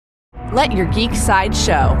Let your geek side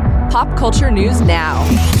show. Pop culture news now.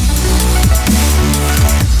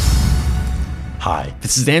 Hi,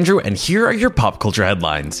 this is Andrew, and here are your pop culture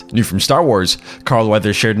headlines. New from Star Wars, Carl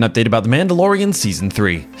Weathers shared an update about The Mandalorian Season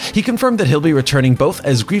 3. He confirmed that he'll be returning both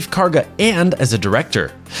as Greef Karga and as a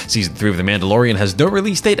director. Season 3 of The Mandalorian has no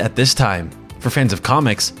release date at this time. For fans of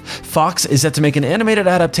comics, Fox is set to make an animated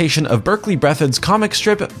adaptation of Berkeley Breathitt's comic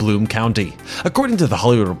strip, Bloom County. According to The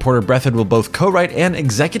Hollywood Reporter, Breathitt will both co-write and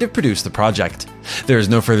executive produce the project. There is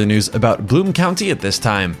no further news about Bloom County at this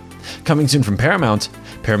time. Coming soon from Paramount,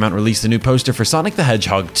 Paramount released a new poster for Sonic the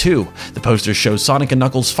Hedgehog 2. The poster shows Sonic and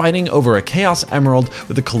Knuckles fighting over a Chaos Emerald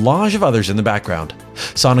with a collage of others in the background.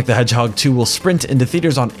 Sonic the Hedgehog 2 will sprint into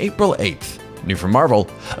theaters on April 8th. New from Marvel,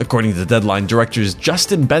 according to Deadline, directors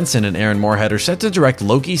Justin Benson and Aaron Moorhead are set to direct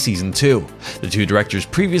Loki Season 2. The two directors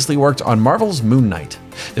previously worked on Marvel's Moon Knight.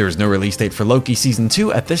 There is no release date for Loki Season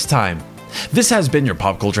 2 at this time. This has been your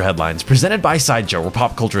Pop Culture Headlines, presented by Sideshow, where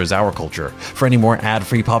pop culture is our culture. For any more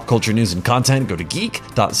ad-free pop culture news and content, go to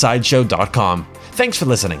geek.sideshow.com. Thanks for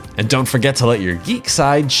listening, and don't forget to let your geek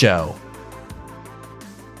side show.